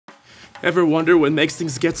Ever wonder what makes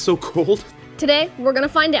things get so cold? Today, we're gonna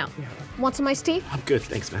find out. Want some iced tea? I'm good,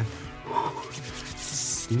 thanks, man.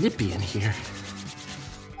 Snippy in here.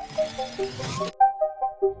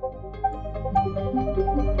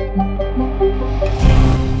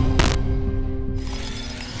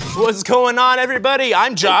 What's going on, everybody?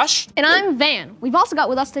 I'm Josh. And I'm Van. We've also got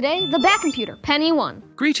with us today the Bat Computer, Penny 1.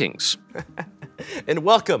 Greetings. And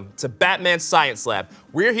welcome to Batman's Science Lab.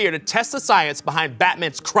 We're here to test the science behind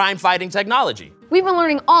Batman's crime-fighting technology. We've been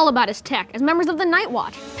learning all about his tech as members of the Night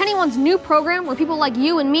Watch, Penny 1's new program where people like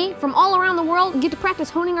you and me from all around the world get to practice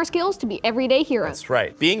honing our skills to be everyday heroes. That's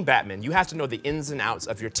right. Being Batman, you have to know the ins and outs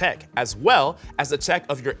of your tech, as well as the tech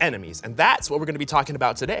of your enemies. And that's what we're going to be talking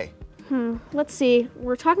about today. Let's see.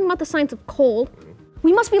 We're talking about the science of cold.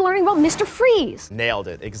 We must be learning about Mr. Freeze. Nailed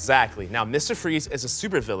it, exactly. Now, Mr. Freeze is a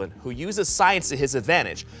supervillain who uses science to his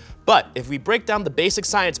advantage. But if we break down the basic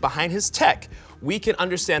science behind his tech, we can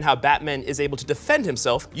understand how Batman is able to defend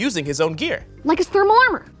himself using his own gear. Like his thermal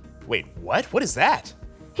armor. Wait, what? What is that?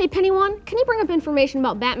 Hey, Penny 1, can you bring up information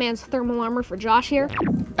about Batman's thermal armor for Josh here?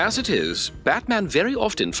 As it is, Batman very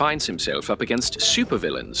often finds himself up against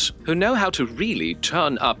supervillains who know how to really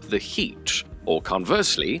turn up the heat, or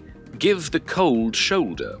conversely, give the cold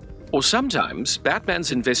shoulder. Or sometimes,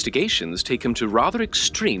 Batman's investigations take him to rather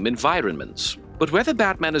extreme environments. But whether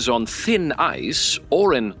Batman is on thin ice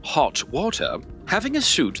or in hot water, having a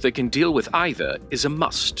suit that can deal with either is a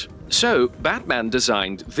must. So, Batman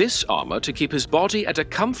designed this armor to keep his body at a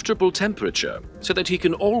comfortable temperature so that he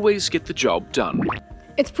can always get the job done.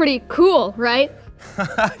 It's pretty cool, right?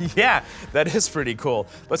 Yeah, that is pretty cool.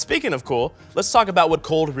 But speaking of cool, let's talk about what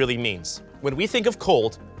cold really means. When we think of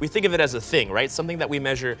cold, we think of it as a thing, right? Something that we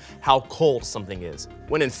measure how cold something is.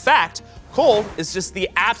 When in fact, cold is just the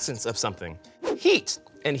absence of something. Heat.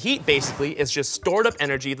 And heat basically is just stored up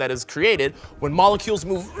energy that is created when molecules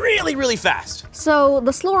move really, really fast. So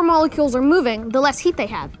the slower molecules are moving, the less heat they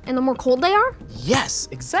have, and the more cold they are? Yes,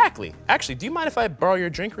 exactly. Actually, do you mind if I borrow your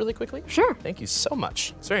drink really quickly? Sure. Thank you so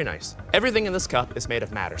much. It's very nice. Everything in this cup is made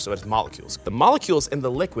of matter, so it's molecules. The molecules in the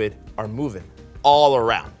liquid are moving all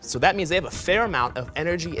around. So that means they have a fair amount of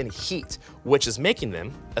energy and heat, which is making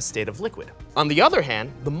them a state of liquid. On the other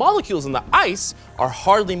hand, the molecules in the ice are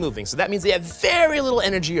hardly moving. So that means they have very little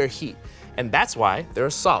energy or heat. And that's why they're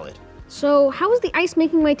a solid. So how is the ice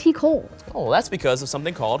making my tea cold? Oh, that's because of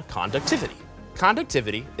something called conductivity.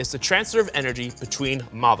 Conductivity is the transfer of energy between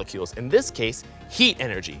molecules. In this case, heat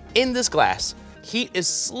energy. In this glass, heat is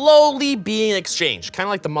slowly being exchanged, kind of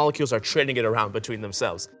like the molecules are trading it around between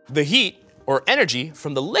themselves. The heat, or energy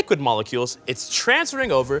from the liquid molecules, it's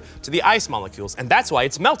transferring over to the ice molecules, and that's why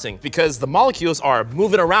it's melting, because the molecules are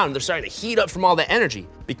moving around and they're starting to heat up from all that energy.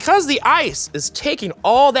 Because the ice is taking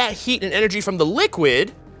all that heat and energy from the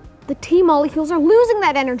liquid, the tea molecules are losing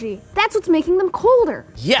that energy. That's what's making them colder.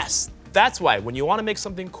 Yes, that's why when you want to make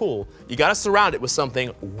something cool, you gotta surround it with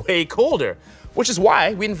something way colder, which is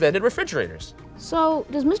why we invented refrigerators. So,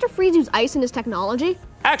 does Mr. Freeze use ice in his technology?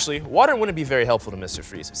 Actually, water wouldn't be very helpful to Mr.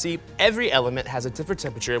 Freeze. See, every element has a different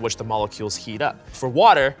temperature at which the molecules heat up. For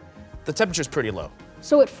water, the temperature is pretty low.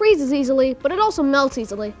 So it freezes easily, but it also melts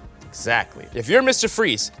easily. Exactly. If you're Mr.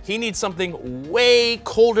 Freeze, he needs something way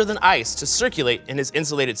colder than ice to circulate in his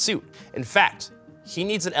insulated suit. In fact, he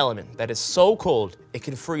needs an element that is so cold it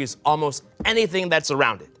can freeze almost anything that's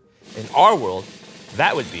around it. In our world,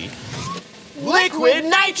 that would be liquid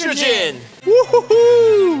nitrogen!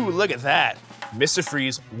 Woohoo! Look at that. Mr.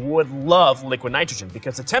 Freeze would love liquid nitrogen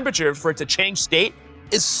because the temperature for it to change state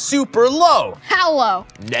is super low. How low?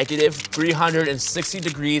 Negative 360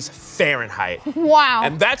 degrees Fahrenheit. Wow.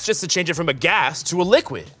 And that's just to change it from a gas to a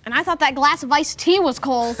liquid. And I thought that glass of iced tea was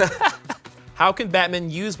cold. How can Batman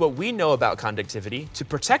use what we know about conductivity to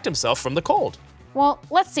protect himself from the cold? Well,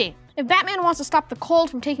 let's see. If Batman wants to stop the cold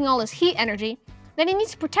from taking all his heat energy, then he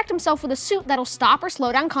needs to protect himself with a suit that'll stop or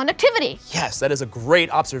slow down conductivity. Yes, that is a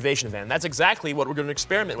great observation, Van. That's exactly what we're going to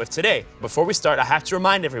experiment with today. Before we start, I have to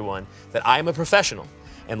remind everyone that I am a professional,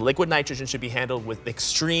 and liquid nitrogen should be handled with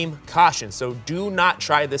extreme caution, so do not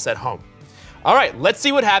try this at home. All right, let's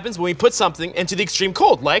see what happens when we put something into the extreme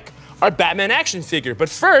cold, like our Batman action figure. But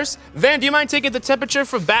first, Van, do you mind taking the temperature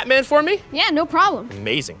for Batman for me? Yeah, no problem.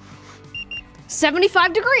 Amazing.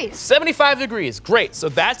 75 degrees. 75 degrees, great. So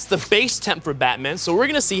that's the base temp for Batman. So we're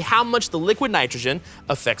gonna see how much the liquid nitrogen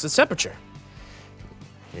affects its temperature.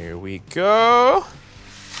 Here we go.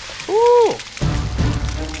 Ooh.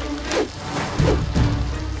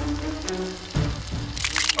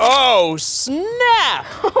 Oh, snap!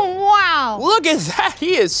 Wow. Look at that,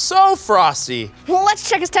 he is so frosty. Well, let's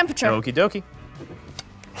check his temperature. Okie dokie.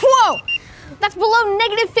 Whoa! That's below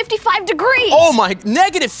 -55 degrees. Oh my,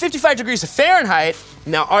 -55 degrees Fahrenheit.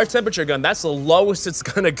 Now our temperature gun, that's the lowest it's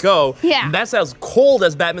gonna go. Yeah. And that's as cold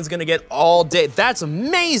as Batman's gonna get all day. That's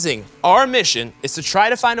amazing. Our mission is to try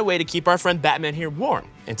to find a way to keep our friend Batman here warm.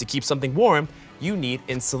 And to keep something warm, you need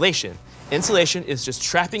insulation. Insulation is just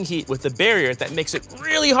trapping heat with a barrier that makes it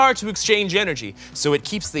really hard to exchange energy. So it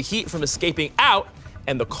keeps the heat from escaping out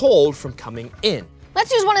and the cold from coming in. Let's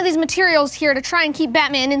use one of these materials here to try and keep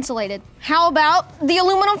Batman insulated. How about the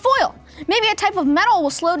aluminum foil? Maybe a type of metal will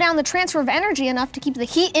slow down the transfer of energy enough to keep the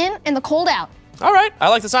heat in and the cold out. All right, I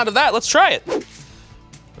like the sound of that. Let's try it.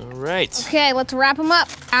 All right. Okay, let's wrap him up.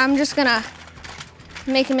 I'm just gonna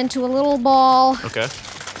make him into a little ball. Okay.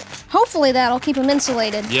 Hopefully that'll keep him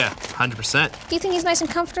insulated. Yeah, 100%. Do you think he's nice and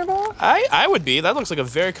comfortable? I would be. That looks like a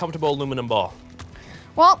very comfortable aluminum ball.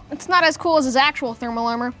 Well, it's not as cool as his actual thermal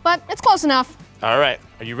armor, but it's close enough. All right,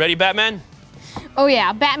 are you ready, Batman? Oh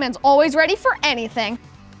yeah, Batman's always ready for anything.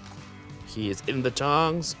 He is in the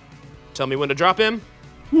tongs. Tell me when to drop him.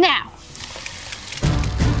 Now.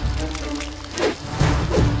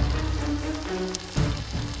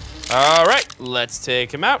 All right, let's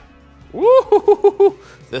take him out. Woo!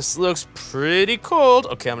 This looks pretty cold.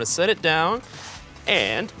 Okay, I'm gonna set it down,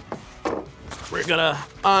 and we're gonna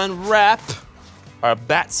unwrap our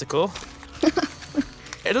Batsicle.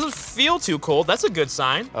 It doesn't feel too cold. That's a good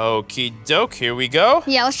sign. Okie doke, here we go.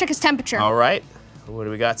 Yeah, let's check his temperature. All right, what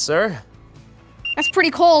do we got, sir? That's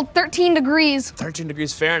pretty cold, 13 degrees. 13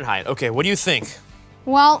 degrees Fahrenheit. Okay, what do you think?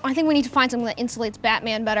 Well, I think we need to find something that insulates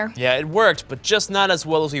Batman better. Yeah, it worked, but just not as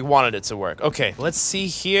well as we wanted it to work. Okay, let's see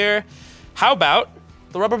here. How about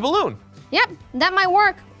the rubber balloon? Yep, that might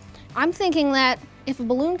work. I'm thinking that if a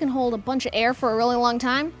balloon can hold a bunch of air for a really long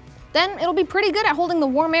time, then it'll be pretty good at holding the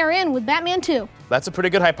warm air in with Batman too. That's a pretty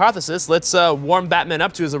good hypothesis. Let's warm Batman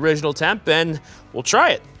up to his original temp and we'll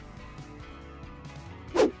try it.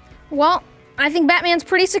 Well, I think Batman's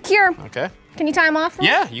pretty secure. Okay. Can you tie him off for me?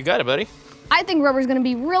 Yeah, you got it, buddy. I think rubber's gonna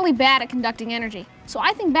be really bad at conducting energy. So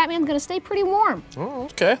I think Batman's gonna stay pretty warm. Oh,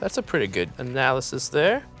 okay, that's a pretty good analysis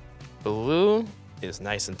there. Balloon is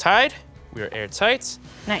nice and tied. We are airtight.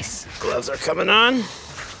 Nice. Gloves are coming on.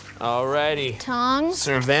 Alrighty. Tongs.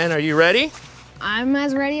 Sir Van, are you ready? I'm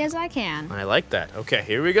as ready as I can. I like that. Okay,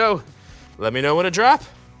 here we go. Let me know when to drop.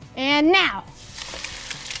 And now.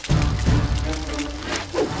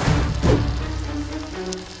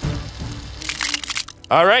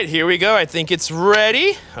 All right, here we go. I think it's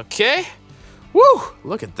ready. Okay. Woo!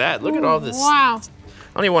 Look at that. Look at all this. Wow.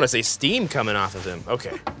 I don't even want to say steam coming off of him.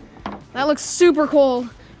 Okay. That looks super cold.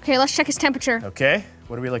 Okay, let's check his temperature. Okay.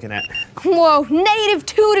 What are we looking at? Whoa,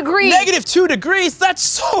 -2 degrees. -2 degrees? That's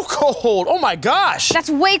so cold. Oh my gosh. That's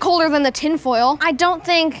way colder than the tinfoil. I don't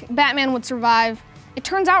think Batman would survive. It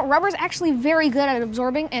turns out rubber's actually very good at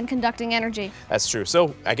absorbing and conducting energy. That's true.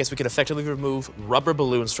 So I guess we could effectively remove rubber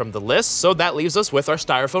balloons from the list. So that leaves us with our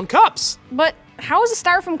styrofoam cups. But how is a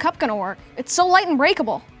styrofoam cup gonna work? It's so light and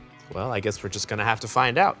breakable. Well, I guess we're just gonna have to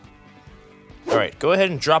find out. All right, go ahead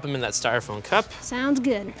and drop them in that styrofoam cup. Sounds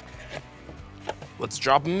good. Let's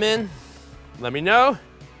drop them in. Let me know.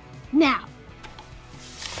 Now.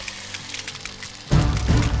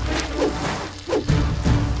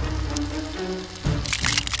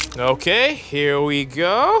 Okay, here we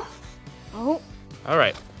go. Oh. All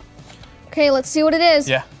right. Okay, let's see what it is.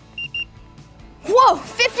 Yeah. Whoa,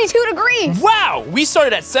 52 degrees. Wow, we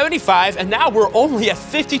started at 75 and now we're only at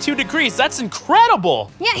 52 degrees. That's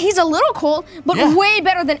incredible. Yeah, he's a little cold, but Yeah. way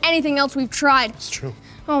better than anything else we've tried. It's true.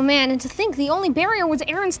 Oh man, and to think the only barrier was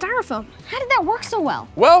air and styrofoam. How did that work so well?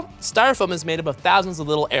 Well, styrofoam is made up of thousands of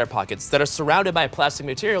little air pockets that are surrounded by a plastic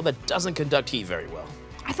material that doesn't conduct heat very well.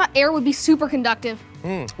 I thought air would be super conductive.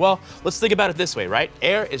 Well, let's think about it this way, right?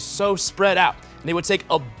 Air is so spread out, and it would take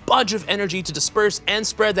a bunch of energy to disperse and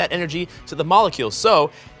spread that energy to the molecules. So,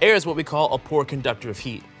 air is what we call a poor conductor of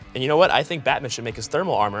heat. And you know what? I think Batman should make his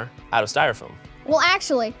thermal armor out of styrofoam. Well,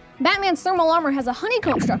 actually, Batman's thermal armor has a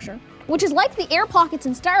honeycomb structure, which is like the air pockets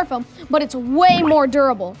in styrofoam, but it's way more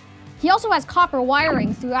durable. He also has copper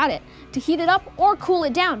wiring throughout it to heat it up or cool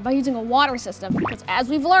it down by using a water system, because as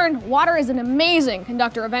we've learned, water is an amazing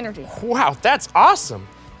conductor of energy. Wow, that's awesome.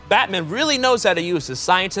 Batman really knows how to use his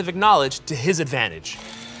scientific knowledge to his advantage.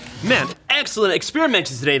 Man, excellent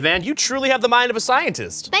experimenting today, Van. You truly have the mind of a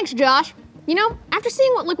scientist. Thanks, Josh. You know, after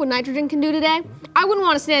seeing what liquid nitrogen can do today, I wouldn't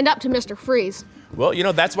want to stand up to Mr. Freeze. Well, you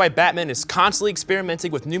know, that's why Batman is constantly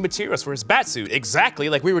experimenting with new materials for his batsuit, exactly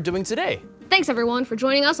like we were doing today. Thanks everyone for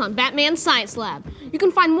joining us on Batman Science Lab. You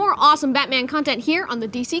can find more awesome Batman content here on the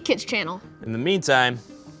DC Kids channel. In the meantime,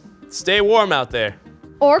 stay warm out there.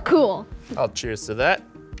 Or cool. I'll cheers to that.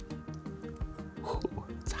 Ooh,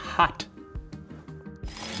 it's hot.